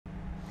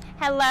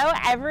Hello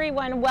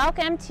everyone,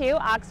 welcome to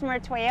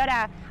Oxmoor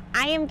Toyota.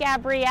 I am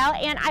Gabrielle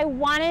and I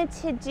wanted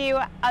to do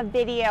a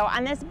video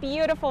on this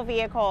beautiful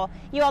vehicle.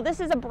 You all, this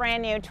is a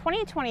brand new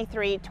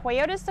 2023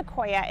 Toyota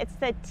Sequoia. It's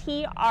the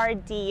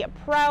TRD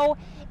Pro.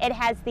 It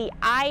has the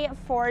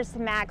iForce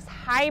Max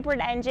hybrid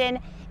engine,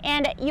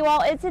 and you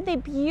all, it's in the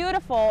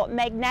beautiful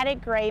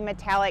magnetic gray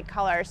metallic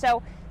color.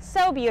 So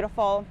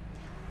beautiful.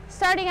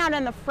 Starting out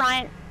in the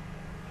front,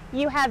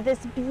 you have this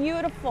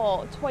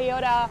beautiful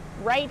Toyota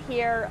right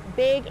here,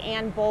 big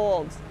and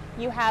bold.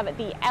 You have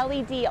the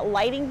LED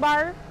lighting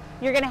bar.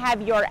 You're gonna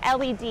have your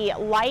LED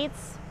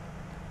lights,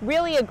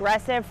 really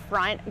aggressive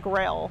front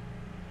grille.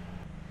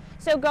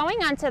 So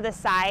going onto the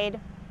side,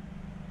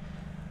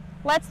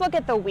 let's look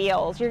at the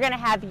wheels. You're gonna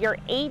have your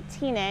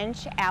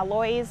 18-inch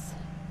alloys.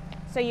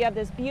 So you have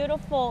this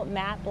beautiful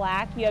matte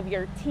black. You have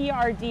your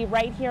TRD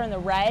right here in the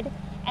red.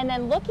 And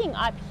then looking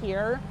up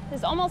here,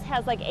 this almost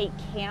has like a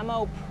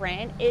camo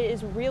print. It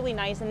is really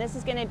nice, and this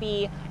is gonna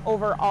be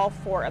over all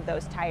four of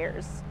those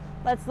tires.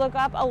 Let's look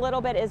up a little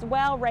bit as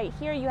well. Right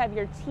here, you have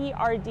your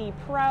TRD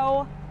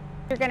Pro.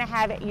 You're gonna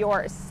have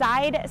your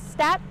side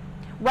step.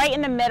 Right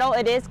in the middle,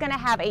 it is gonna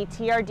have a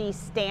TRD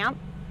stamp.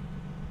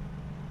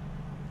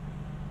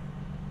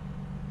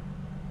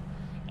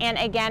 And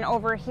again,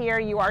 over here,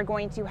 you are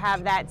going to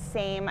have that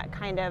same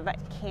kind of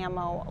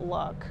camo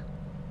look.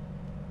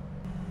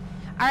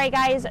 All right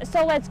guys,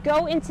 so let's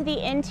go into the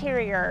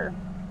interior.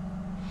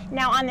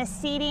 Now on the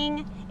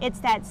seating, it's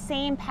that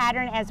same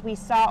pattern as we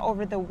saw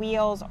over the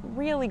wheels,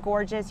 really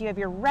gorgeous. You have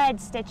your red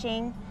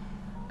stitching.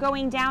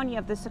 Going down, you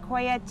have the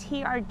Sequoia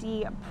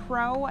TRD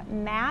Pro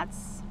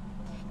mats.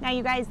 Now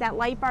you guys, that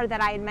light bar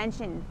that I had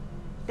mentioned,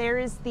 there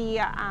is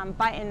the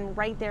button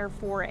right there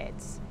for it.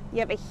 You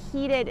have a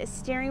heated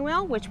steering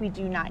wheel, which we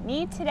do not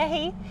need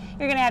today.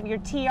 You're gonna have your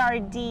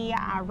TRD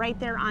right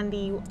there on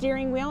the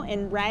steering wheel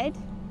in red.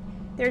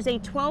 There's a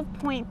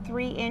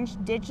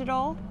 12.3-inch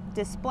digital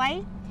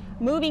display.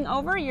 Moving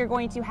over, you're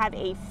going to have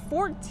a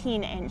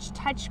 14-inch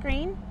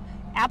touchscreen,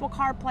 Apple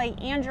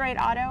CarPlay, Android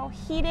Auto,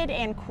 heated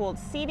and cooled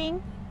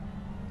seating.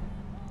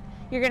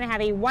 You're going to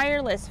have a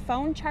wireless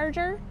phone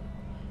charger.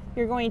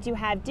 You're going to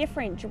have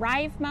different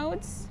drive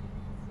modes.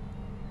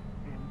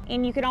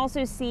 And you can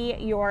also see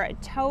your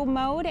tow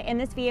mode, and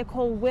this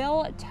vehicle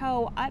will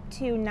tow up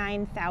to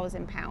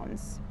 9,000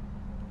 pounds.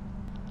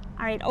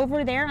 All right,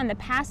 over there on the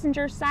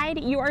passenger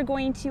side, you are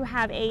going to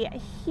have a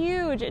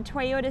huge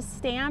Toyota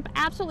stamp,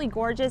 absolutely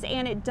gorgeous,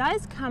 and it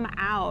does come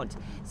out.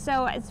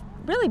 So it's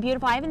really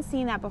beautiful. I haven't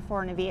seen that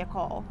before in a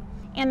vehicle.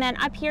 And then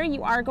up here,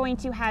 you are going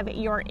to have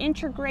your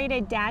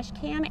integrated dash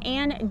cam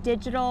and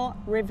digital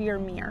rear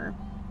mirror.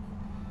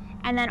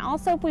 And then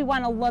also, if we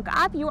want to look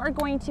up, you are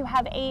going to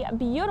have a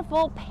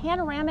beautiful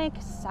panoramic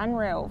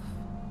sunroof.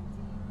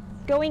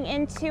 Going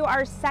into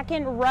our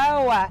second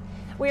row,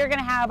 we are going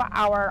to have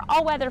our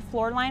all-weather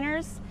floor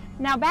liners.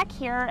 Now back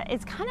here,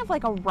 it's kind of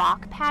like a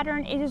rock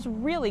pattern. It is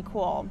really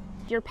cool.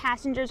 Your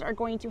passengers are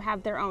going to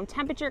have their own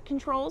temperature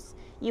controls.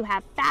 You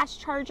have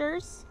fast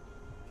chargers.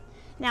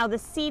 Now the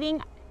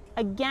seating,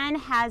 again,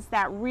 has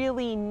that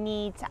really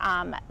neat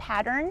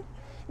pattern.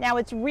 Now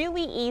it's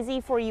really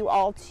easy for you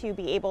all to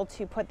be able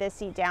to put this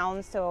seat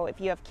down. So if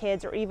you have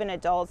kids or even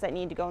adults that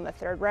need to go in the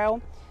third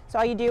row. So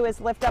all you do is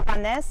lift up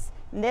on this,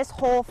 and this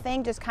whole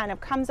thing just kind of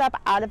comes up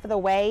out of the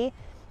way,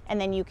 and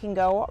then you can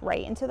go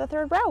right into the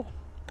third row.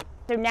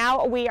 So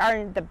now we are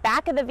in the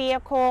back of the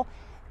vehicle.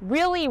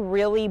 Really,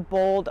 really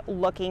bold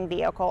looking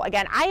vehicle.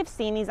 Again, I have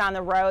seen these on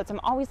the roads. I'm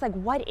always like,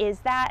 what is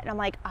that? And I'm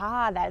like,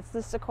 that's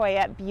the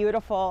Sequoia.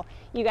 Beautiful.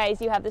 You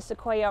guys, you have the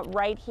Sequoia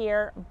right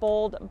here,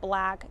 bold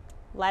black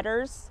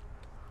letters.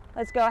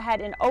 Let's go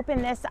ahead and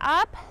open this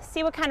up,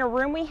 see what kind of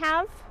room we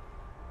have.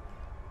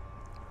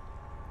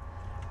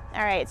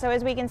 All right, so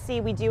as we can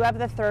see, we do have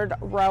the third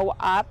row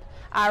up.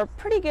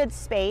 Pretty good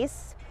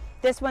space.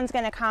 This one's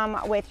going to come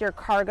with your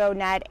cargo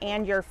net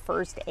and your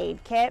first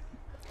aid kit.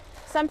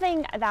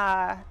 Something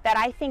that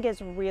I think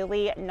is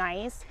really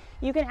nice,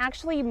 you can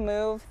actually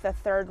move the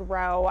third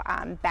row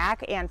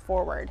back and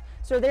forward.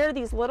 So there are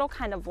these little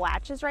kind of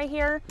latches right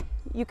here.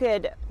 You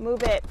could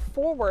move it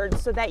forward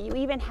so that you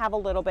even have a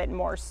little bit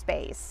more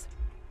space.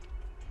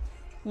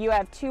 You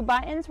have two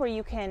buttons where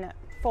you can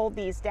fold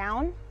these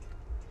down.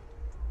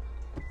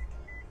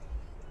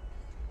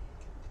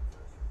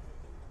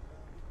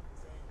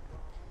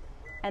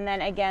 And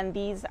then again,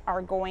 these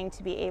are going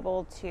to be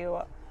able to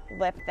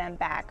lift them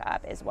back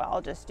up as well.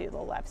 I'll just do the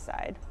left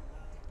side.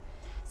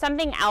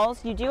 Something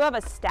else, you do have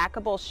a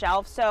stackable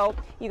shelf. So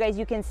you guys,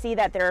 you can see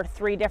that there are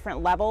 3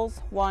 different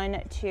levels,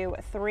 1, 2,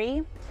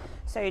 3.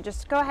 So you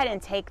just go ahead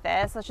and take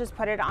this. Let's just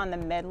put it on the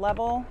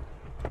mid-level.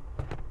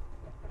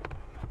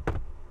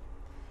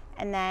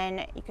 And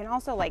then you can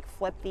also like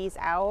flip these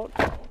out.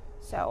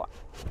 So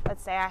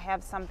let's say I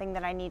have something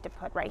that I need to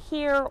put right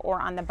here or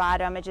on the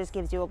bottom. It just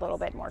gives you a little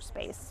bit more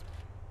space.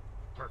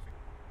 Perfect.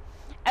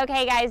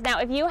 Okay guys, now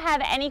if you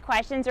have any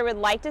questions or would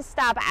like to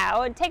stop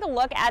out, take a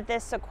look at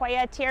this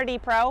Sequoia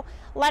TRD Pro,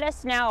 let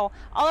us know.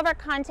 All of our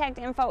contact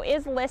info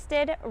is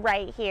listed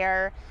right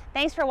here.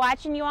 Thanks for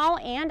watching you all,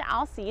 and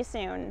I'll see you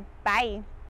soon. Bye.